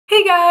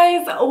Hey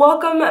guys,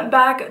 welcome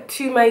back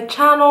to my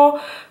channel.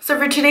 So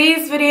for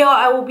today's video,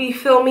 I will be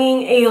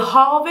filming a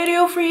haul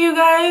video for you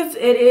guys.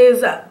 It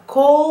is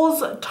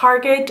Kohl's,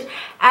 Target,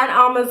 and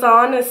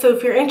Amazon. So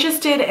if you're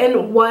interested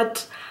in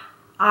what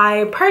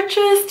I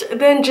purchased,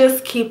 then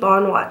just keep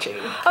on watching.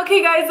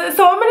 Okay guys,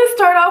 so I'm going to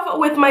start off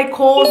with my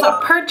Kohl's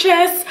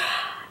purchase.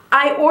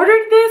 I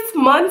ordered this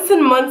months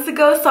and months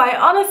ago, so I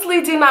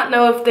honestly do not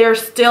know if they're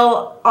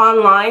still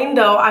online,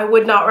 though I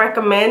would not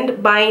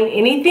recommend buying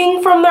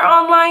anything from their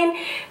online.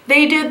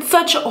 They did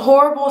such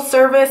horrible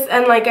service,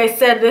 and like I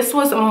said, this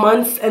was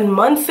months and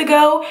months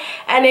ago,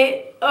 and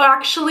it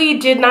actually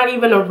did not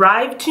even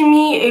arrive to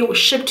me. It was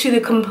shipped to the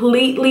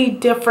completely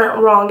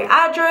different wrong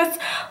address.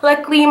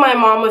 Luckily, my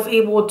mom was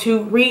able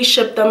to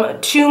reship them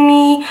to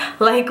me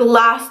like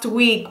last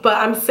week, but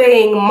I'm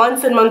saying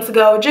months and months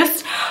ago.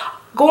 Just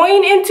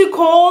going into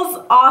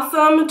Kohl's,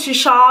 awesome to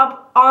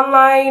shop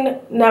online,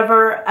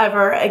 never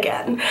ever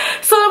again.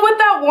 So with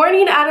that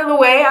warning out of the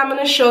way, I'm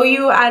going to show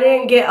you. I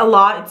didn't get a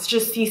lot, it's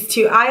just these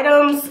two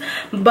items,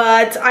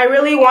 but I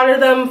really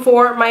wanted them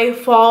for my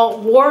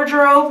fall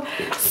wardrobe.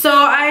 So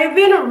I've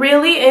been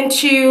really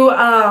into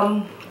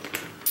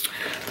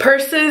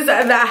purses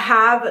that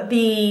have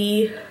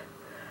the,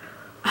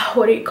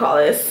 what do you call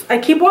this? I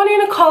keep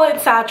wanting to call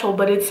it satchel,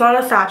 but it's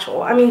not a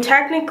satchel. I mean,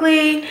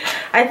 technically,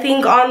 I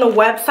think on the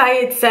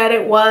website it said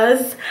it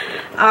was.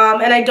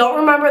 And I don't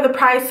remember the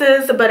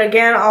prices, but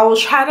again, I'll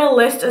try to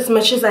list as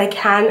much as I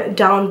can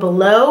down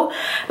below.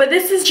 But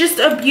this is just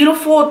a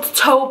beautiful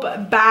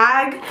taupe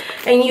bag,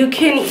 and you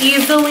can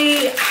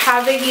easily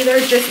have it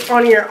either just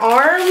on your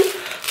arm,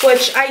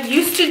 which I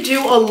used to do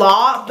a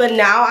lot, but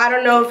now I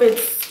don't know if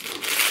it's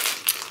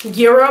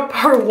Europe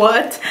or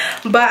what,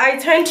 but I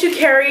tend to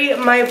carry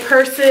my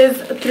purses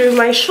through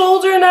my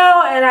shoulder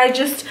now, and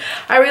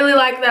I really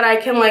like that I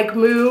can like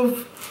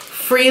move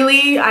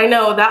freely. I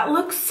know that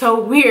looks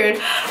so weird,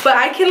 but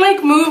I can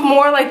like move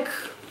more like,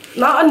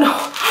 not a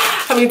normal,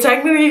 I mean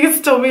technically you can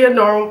still be a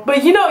normal,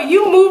 but you know,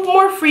 you move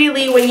more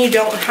freely when you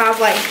don't have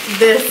like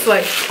this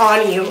like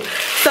on you.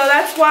 So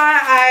that's why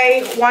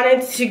I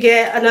wanted to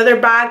get another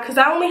bag, because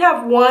I only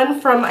have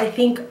one from I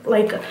think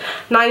like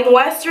 9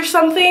 West or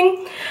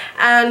something,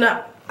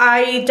 and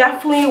I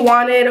definitely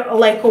wanted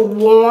like a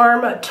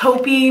warm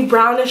taupey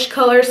brownish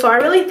color. So I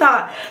really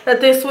thought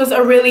that this was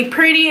a really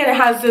pretty, and it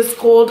has this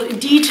gold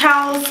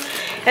details,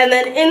 and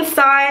then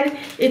inside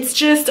it's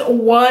just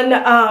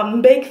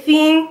one big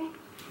thing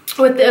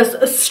with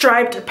this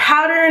striped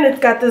pattern. It's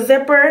got the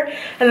zipper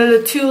and then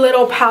the two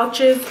little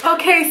pouches.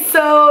 Okay,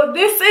 so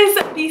this is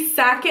the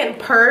second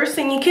purse,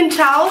 and you can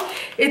tell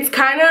it's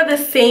kind of the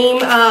same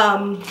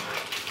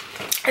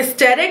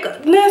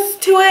aestheticness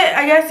to it,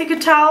 I guess you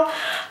could tell.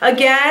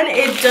 Again,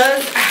 it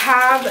does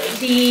have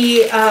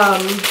the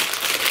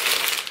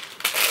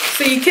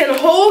so you can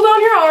hold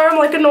on your arm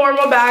like a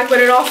normal bag, but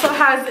it also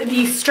has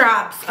these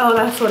straps. Oh,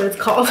 that's what it's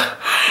called.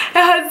 It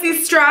has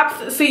these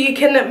straps so you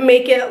can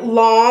make it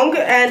long,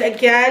 and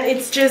again,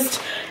 it's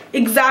just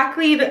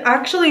exactly the,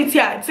 actually it's,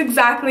 yeah, it's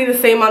exactly the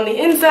same on the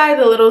inside,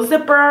 the little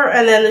zipper,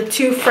 and then the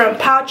two front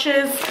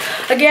pouches.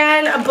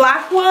 Again, a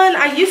black one.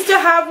 I used to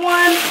have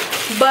one,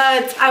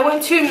 but I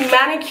went to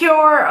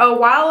manicure a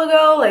while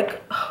ago,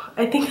 like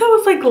I think that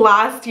was like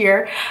last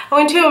year. I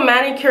went to a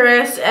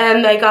manicurist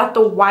and I got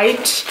the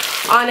white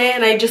on it,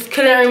 and I just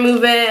couldn't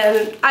remove it,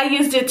 and I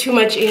used it too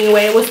much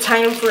anyway. It was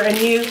time for a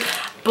new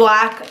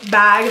black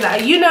bag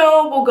that, you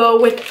know, will go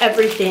with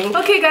everything.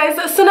 Okay guys,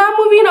 so now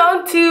moving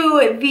on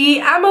to the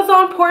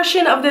Amazon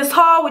portion of this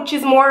haul, which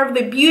is more of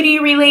the beauty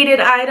related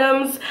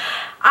items.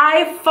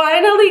 I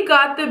finally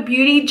got the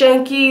Beauty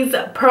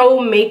Junkies Pro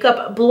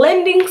Makeup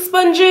Blending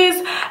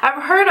Sponges.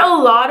 I've heard a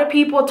lot of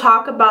people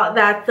talk about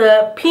that.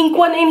 The pink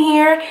one in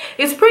here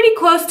is pretty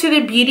close to the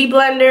Beauty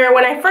Blender.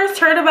 When I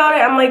first heard about it,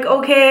 I'm like,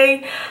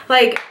 okay,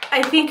 like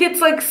I think it's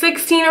like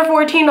 $16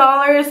 or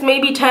 $14,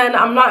 maybe 10.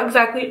 I'm not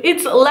exactly,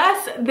 it's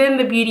less than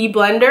the Beauty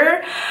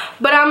Blender,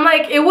 but I'm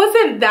like, it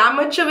wasn't that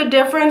much of a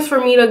difference for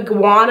me to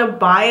want to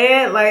buy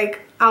it.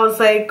 Like, I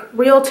was like,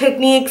 Real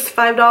Techniques,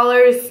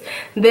 $5,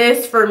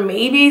 this for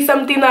maybe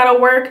something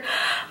that'll work.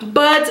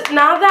 But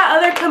now that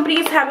other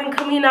companies have been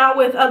coming out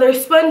with other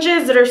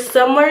sponges that are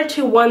similar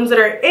to ones that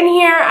are in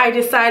here, I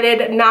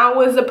decided now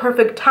was the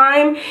perfect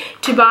time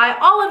to buy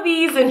all of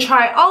these and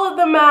try all of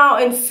them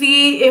out and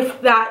see if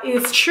that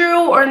is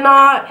true or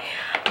not.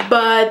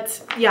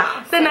 But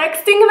yeah, the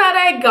next thing that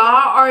I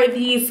got are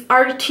these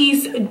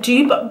Artiste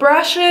dupe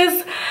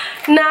brushes.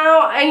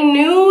 Now I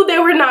knew they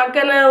were not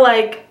gonna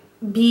like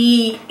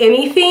be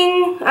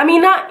anything, I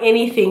mean not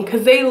anything,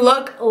 because they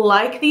look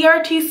like the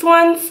Artiste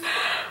ones,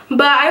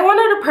 but I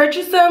wanted to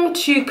purchase them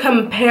to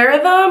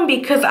compare them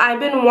because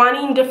I've been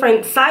wanting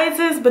different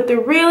sizes, but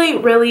they're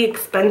really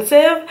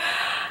expensive.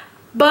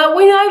 But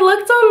when I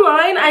looked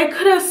online, I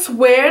could have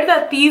swear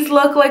that these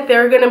look like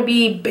they're gonna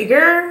be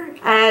bigger,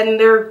 and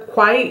they're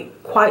quite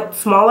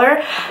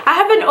smaller. I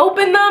haven't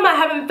opened them, I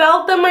haven't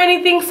felt them or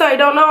anything, so I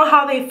don't know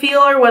how they feel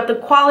or what the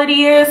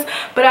quality is,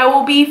 but I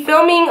will be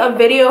filming a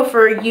video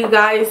for you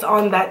guys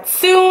on that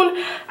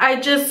soon.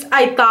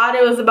 I thought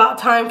it was about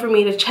time for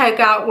me to check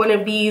out one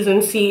of these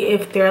and see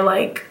if they're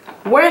like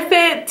worth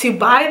it to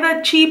buy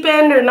the cheap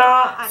end or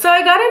not. So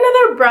I got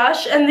another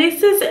brush, and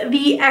this is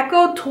the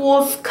Echo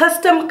Tools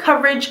Custom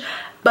Coverage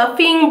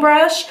Buffing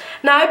Brush.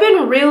 Now I've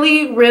been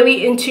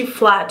really into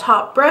flat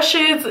top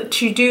brushes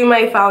to do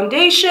my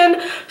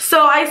foundation,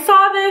 so I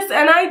saw this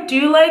and I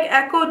do like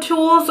Echo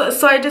Tools,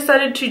 so I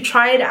decided to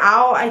try it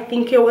out. I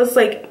think it was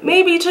like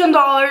maybe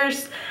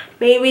 $10,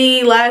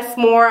 maybe less,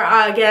 more.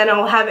 Again,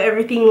 I'll have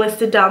everything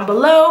listed down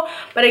below,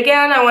 but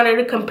again, I wanted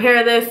to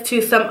compare this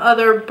to some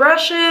other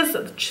brushes,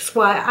 which is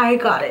why I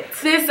got it.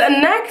 This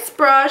next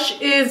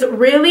brush is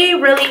really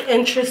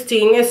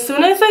interesting. As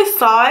soon as I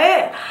saw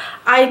it,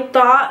 I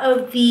thought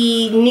of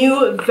the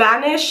new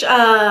Vanish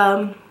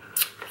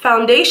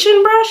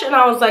foundation brush, and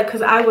I was like,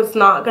 because I was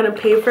not gonna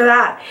pay for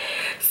that.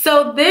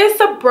 So this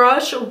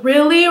brush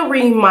really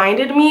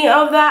reminded me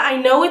of that. I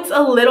know it's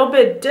a little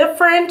bit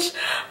different,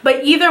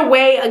 but either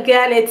way,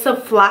 again, it's a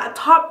flat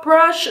top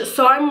brush,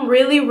 so I'm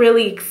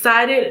really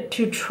excited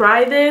to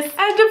try this.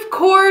 And of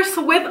course,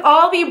 with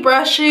all the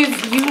brushes,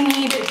 you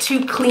need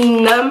to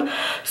clean them.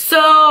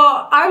 So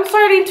I'm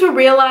starting to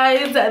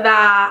realize that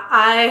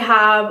I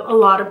have a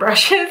lot of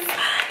brushes,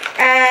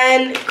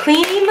 and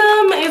cleaning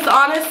them is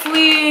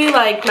honestly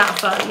like not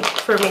fun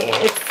for me.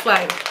 It's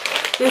like,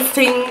 this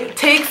thing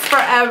takes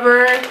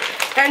forever,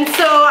 and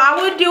so I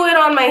would do it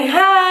on my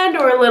hand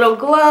or a little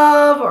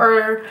glove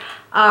or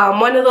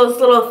one of those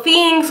little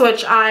things,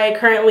 which I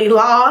currently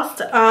lost.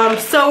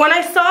 So when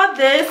I saw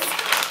this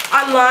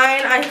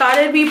online, I thought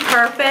it'd be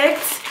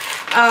perfect.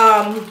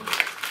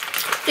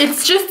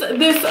 It's just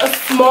this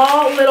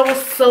small little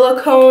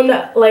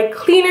silicone like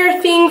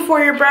cleaner thing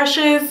for your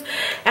brushes.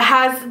 It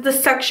has the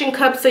suction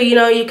cup, so you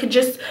know you could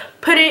just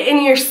put it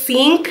in your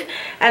sink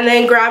and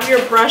then grab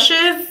your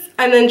brushes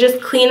and then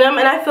just clean them,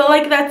 and I feel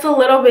like that's a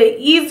little bit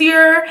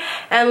easier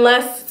and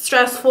less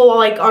stressful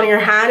like on your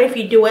hand if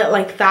you do it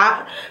like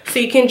that, so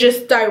you can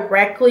just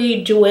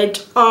directly do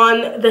it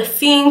on the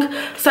sink.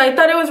 So I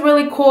thought it was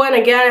really cool, and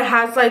again, it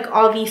has like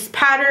all these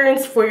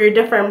patterns for your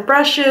different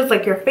brushes,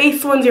 like your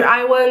face ones, your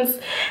eye ones,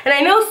 and I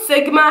know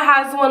Sigma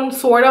has one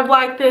sort of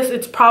like this.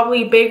 It's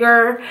probably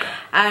bigger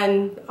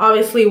and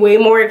obviously way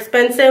more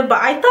expensive,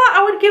 but I thought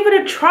I would give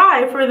it a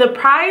try for the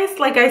price.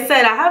 Like I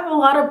said, I have a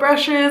lot of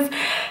brushes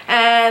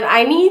and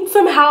I need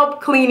some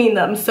help cleaning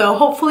them, so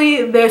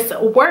hopefully this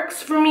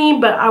works for me,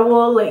 but I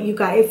will let you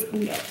guys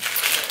know.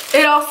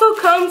 It also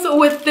comes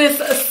with this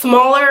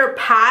smaller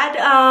pad.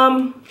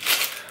 I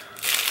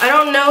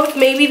don't know if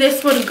maybe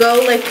this would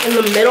go like in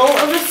the middle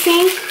of the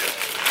sink,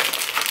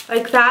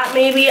 like that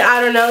maybe,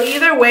 I don't know.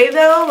 Either way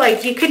though,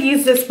 like you could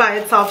use this by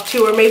itself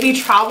too, or maybe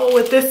travel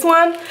with this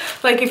one.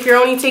 Like if you're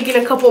only taking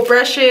a couple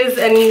brushes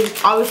and you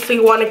obviously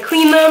want to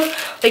clean them,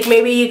 like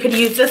maybe you could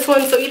use this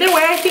one. So either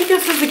way, I think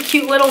this is a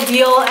cute little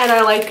deal, and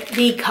I like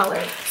the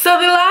color. So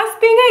the last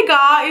thing I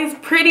got is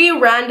pretty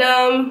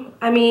random.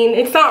 I mean,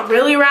 it's not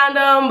really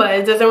random, but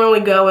it doesn't really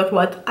go with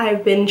what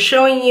I've been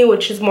showing you,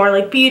 which is more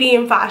like beauty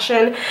and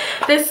fashion.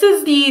 This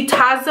is the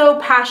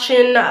Tazo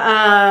Passion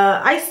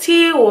iced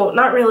tea. Well,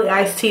 not really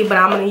iced tea, but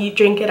I'm gonna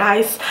drink it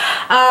ice.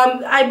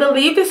 I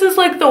believe this is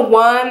like the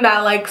one that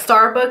like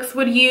Starbucks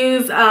would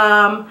use.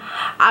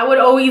 I would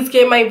always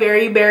get my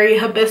very berry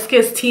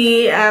hibiscus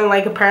tea, and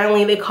like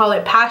apparently they call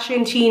it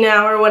passion tea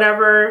now or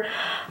whatever.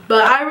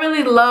 But I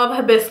really love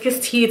hibiscus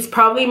tea. It's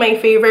probably my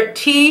favorite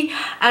tea,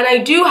 and I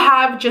do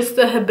have just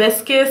the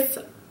hibiscus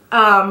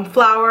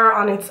flower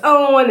on its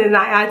own, and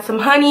I add some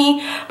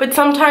honey, but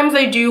sometimes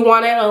I do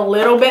want it a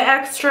little bit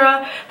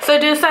extra, so I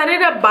decided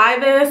to buy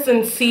this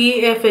and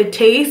see if it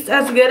tastes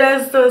as good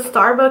as the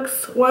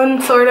Starbucks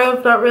one, sort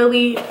of, not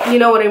really, you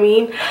know what I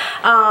mean.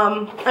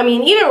 I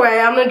mean, either way,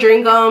 I'm gonna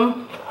drink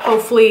them.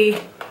 Hopefully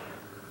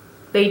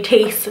they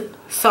taste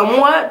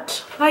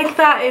somewhat like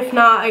that. If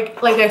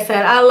not, like I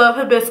said, I love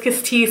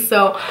hibiscus tea,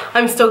 so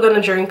I'm still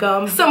gonna drink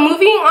them. So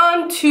moving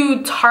on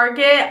to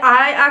Target,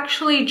 I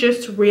actually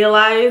just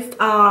realized in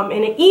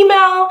an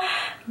email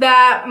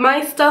that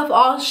my stuff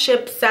all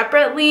ships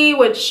separately,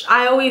 which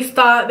I always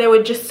thought they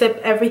would just ship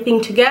everything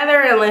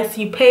together unless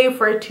you pay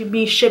for it to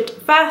be shipped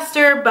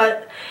faster.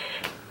 But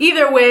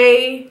either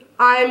way,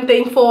 I'm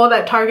thankful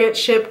that Target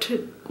shipped.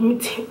 I'm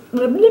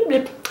thankful that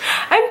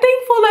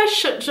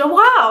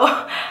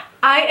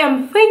I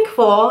am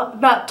thankful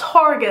that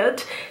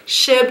Target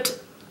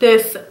shipped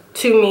this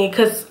to me,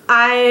 because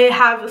I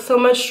have so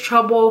much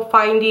trouble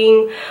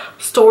finding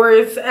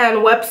stores and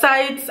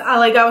websites.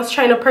 I was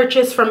trying to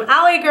purchase from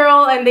Alley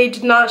Girl and they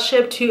did not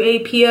ship to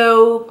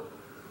APO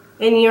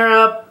in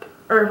Europe,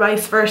 or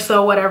vice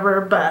versa,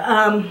 whatever.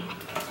 But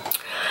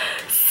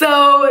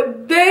so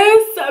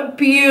this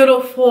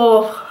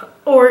beautiful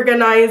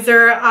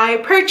organizer I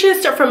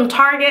purchased from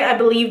Target. I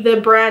believe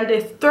the brand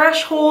is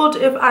Threshold,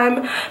 if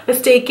I'm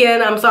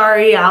mistaken. I'm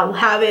sorry, I'll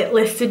have it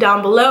listed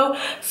down below.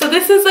 So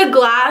this is a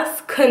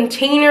glass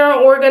container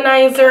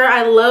organizer.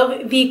 I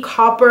love the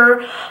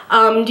copper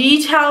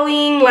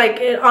detailing. Like,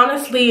 it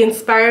honestly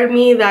inspired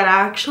me that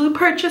I actually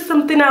purchased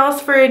something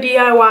else for a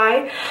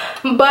DIY.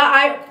 But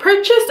I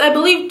purchased, I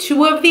believe,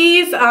 2 of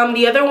these.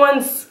 The other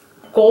one's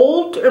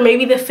gold, or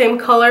maybe the same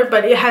color,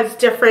 but it has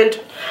different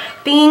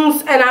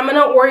things. And I'm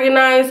gonna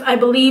organize, I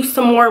believe,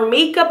 some more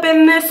makeup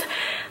in this.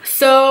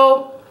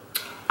 So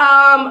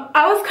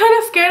I was kind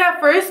of scared at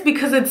first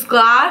because it's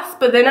glass,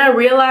 but then I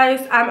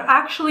realized I'm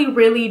actually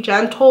really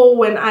gentle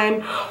when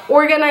I'm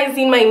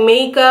organizing my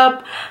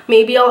makeup.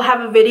 Maybe I'll have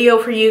a video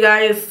for you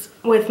guys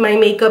with my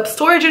makeup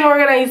storage and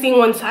organizing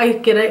once I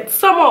get it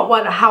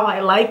somewhat how I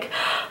like.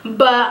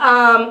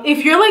 But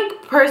if you're like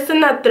a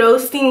person that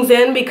throws things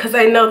in, because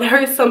I know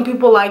there are some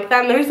people like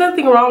that, and there's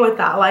nothing wrong with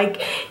that.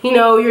 Like, you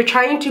know, you're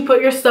trying to put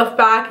your stuff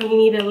back and you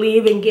need to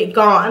leave and get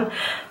gone.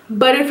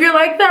 But if you're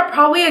like that,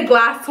 probably a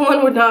glass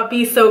one would not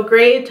be so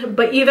great.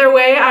 But either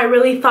way, I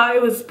really thought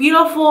it was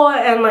beautiful,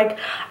 and like,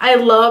 I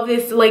love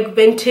this like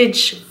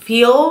vintage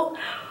feel.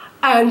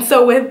 And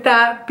so with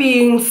that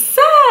being said,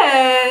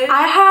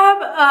 I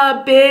have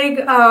a big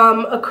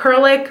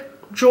acrylic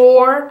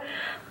drawer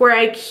where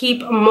I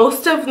keep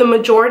most of the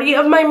majority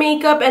of my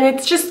makeup, and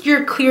it's just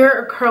your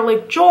clear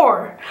acrylic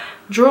drawer.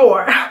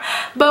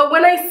 But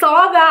when I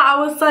saw that,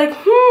 I was like,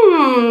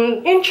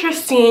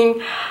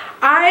 interesting.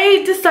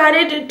 I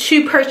decided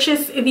to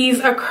purchase these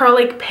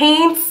acrylic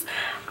paints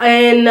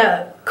in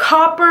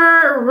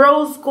copper,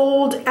 rose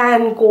gold,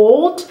 and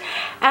gold.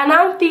 And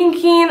I'm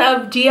thinking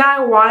of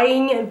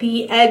DIYing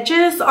the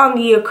edges on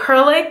the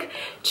acrylic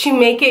to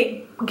make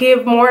it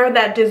give more of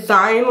that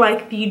design,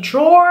 like the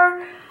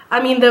drawer,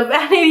 the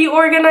vanity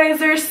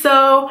organizer.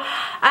 So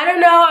I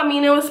don't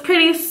know, it was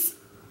pretty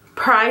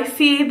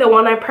pricey, the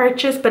one I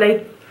purchased,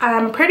 but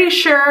I'm pretty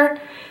sure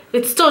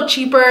it's still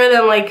cheaper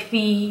than like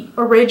the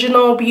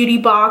original beauty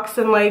box,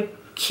 and like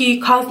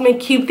Cosmic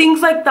Cube,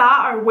 things like that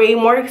are way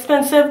more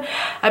expensive.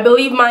 I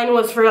believe mine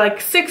was for like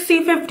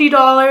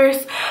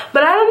 $60–$50,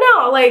 but I don't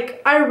know,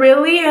 like, I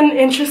really am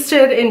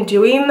interested in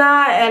doing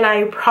that, and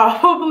I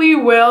probably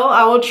will.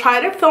 I will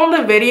try to film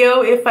the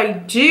video if I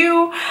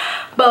do,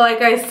 but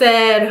like I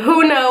said,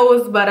 who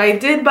knows. But I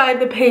did buy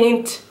the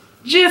paint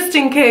just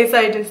in case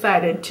I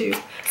decided to.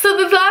 So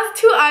the last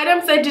 2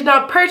 items I did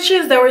not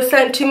purchase, that were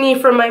sent to me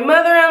from my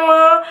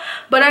mother-in-law,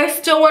 but I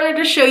still wanted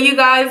to show you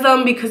guys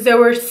them because they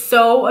were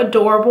so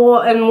adorable,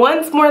 and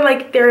one's more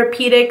like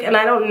therapeutic, and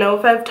I don't know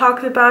if I've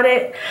talked about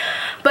it.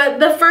 But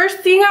the first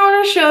thing I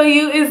want to show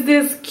you is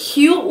this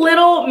cute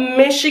little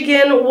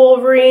Michigan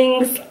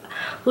Wolverines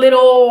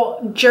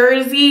little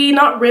jersey,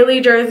 not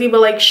really jersey, but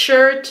like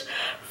shirt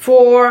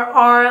for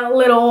our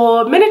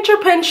little miniature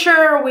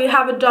pinscher. We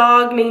have a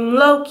dog named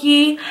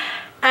Loki,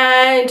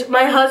 and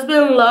my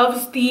husband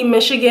loves the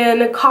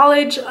Michigan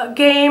college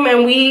game,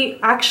 and we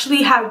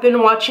actually have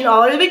been watching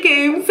all of the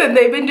games, and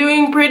they've been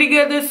doing pretty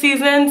good this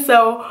season,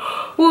 so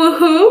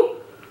woohoo.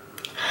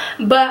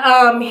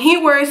 But he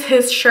wears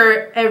his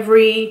shirt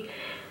every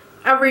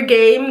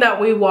game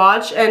that we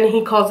watch, and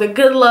he calls it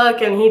good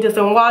luck, and he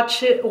doesn't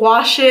wash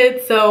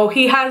it, so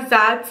he has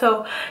that.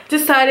 So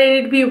decided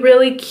it'd be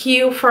really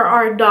cute for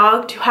our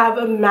dog to have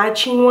a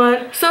matching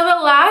one. So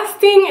the last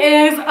thing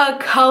is a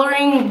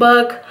coloring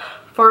book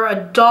for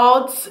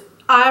adults.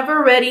 I've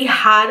already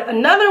had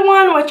another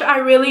one which I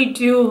really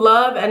do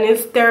love, and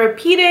it's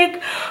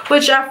therapeutic,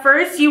 which at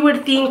first you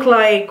would think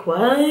like,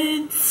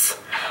 what?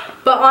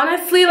 But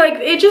honestly, like,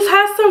 it just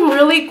has some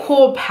really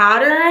cool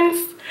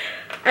patterns.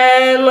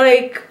 And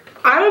like,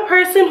 I'm a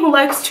person who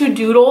likes to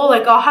doodle.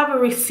 Like, I'll have a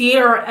receipt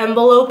or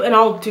envelope and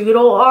I'll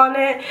doodle on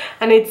it,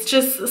 and it's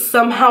just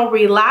somehow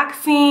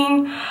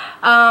relaxing.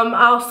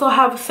 I also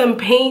have some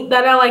paint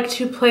that I like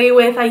to play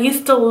with. I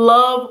used to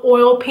love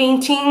oil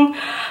painting,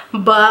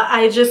 but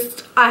I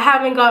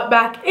haven't got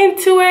back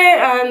into it,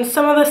 and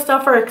some of the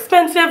stuff are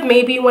expensive.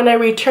 Maybe when I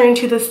return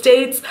to the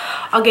States,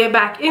 I'll get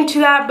back into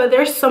that. But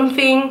there's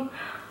something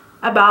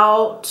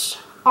about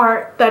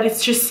art that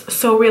is just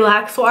so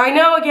relaxed. So I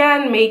know,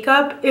 again,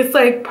 makeup is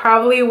like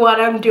probably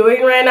what I'm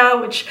doing right now,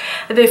 which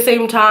at the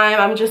same time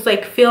I'm just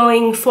like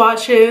feeling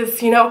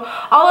swatches, you know,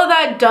 all of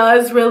that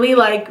does really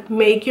like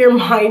make your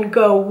mind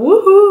go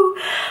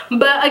woohoo.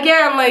 But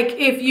again, like,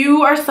 if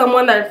you are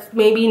someone that's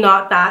maybe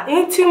not that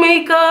into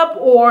makeup,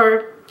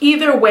 or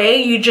either way,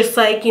 you just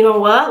like, you know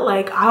what,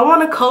 like, I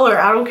want to color,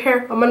 I don't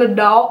care if I'm an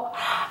adult,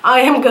 I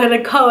am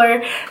gonna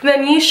color,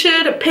 then you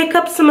should pick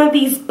up some of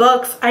these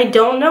books. I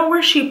don't know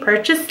where she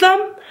purchased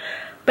them,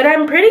 but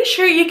I'm pretty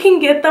sure you can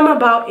get them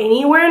about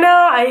anywhere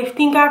now. I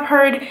think I've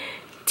heard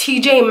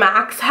TJ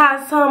Maxx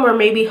has some, or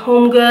maybe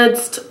Home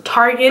Goods,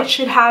 Target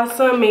should have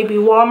some, maybe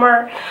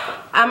Walmart,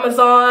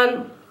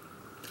 Amazon,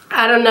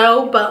 I don't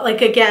know. But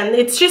like, again,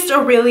 it's just a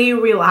really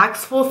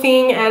relaxful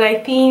thing, and I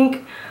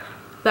think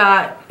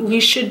that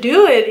you should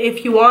do it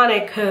if you want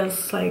it,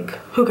 because like,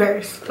 who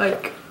cares,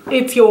 like,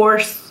 it's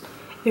yours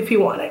if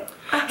you want it.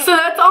 So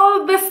that's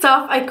all of the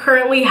stuff I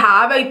currently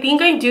have. I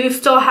think I do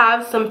still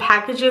have some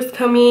packages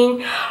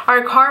coming.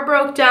 Our car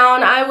broke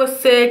down. I was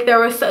sick. There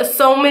was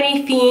so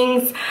many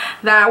things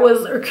that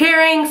was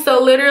occurring.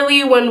 So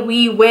literally when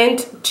we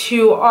went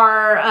to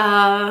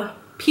our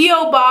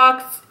P.O.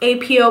 box,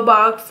 APO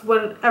box,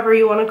 whatever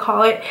you want to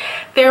call it,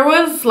 there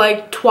was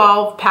like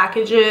 12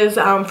 packages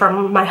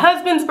from my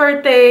husband's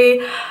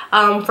birthday,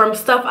 from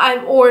stuff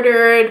I've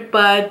ordered.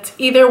 But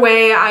either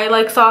way, I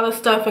like saw the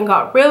stuff and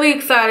got really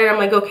excited. I'm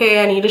like,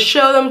 okay, I need to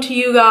show them to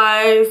you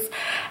guys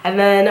and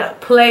then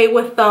play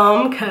with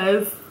them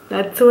because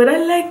that's what I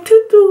like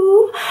to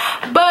do.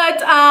 But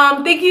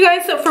thank you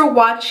guys for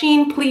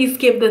watching. Please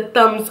give the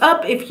thumbs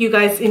up if you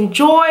guys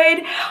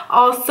enjoyed.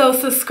 Also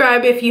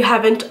subscribe if you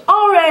haven't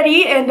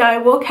already, and I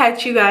will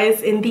catch you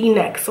guys in the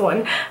next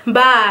one.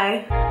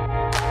 Bye.